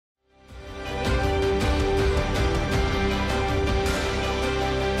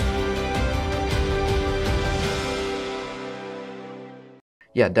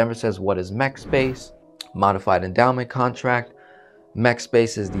Yeah, Denver says, what is MEC space? Modified endowment contract. MEC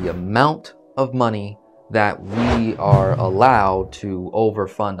space is the amount of money that we are allowed to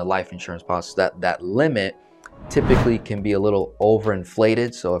overfund a life insurance policy. That limit typically can be a little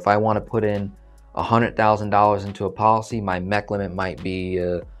overinflated. So if I want to put in $100,000 into a policy, my MEC limit might be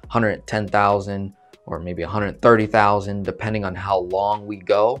 110,000 or maybe 130,000, depending on how long we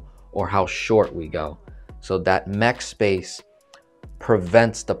go or how short we go. So that MEC space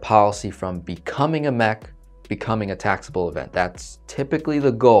prevents the policy from becoming a MEC, becoming a taxable event. That's typically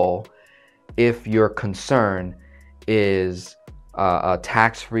the goal if your concern is a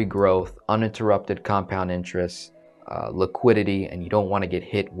tax-free growth, uninterrupted compound interest, liquidity, and you don't want to get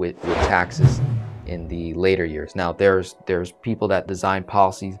hit with taxes in the later years. Now, there's people that design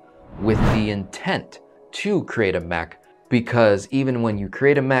policies with the intent to create a MEC, because even when you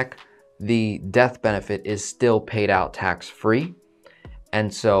create a MEC, the death benefit is still paid out tax-free.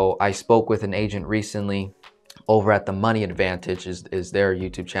 And so I spoke with an agent recently over at the Money Advantage, is their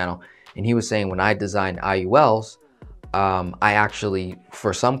YouTube channel, and he was saying when I designed IULs, I actually,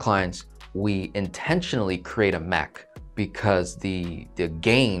 for some clients, we intentionally create a MEC because the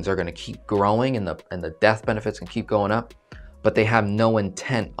gains are going to keep growing and the death benefits can keep going up, but they have no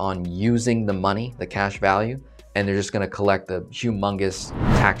intent on using the money, the cash value, and they're just going to collect a humongous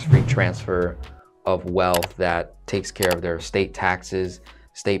tax-free transfer of wealth that takes care of their estate taxes,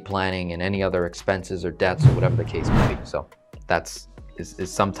 estate planning, and any other expenses or debts or whatever the case may be. So that's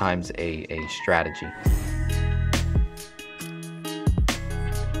is sometimes a strategy.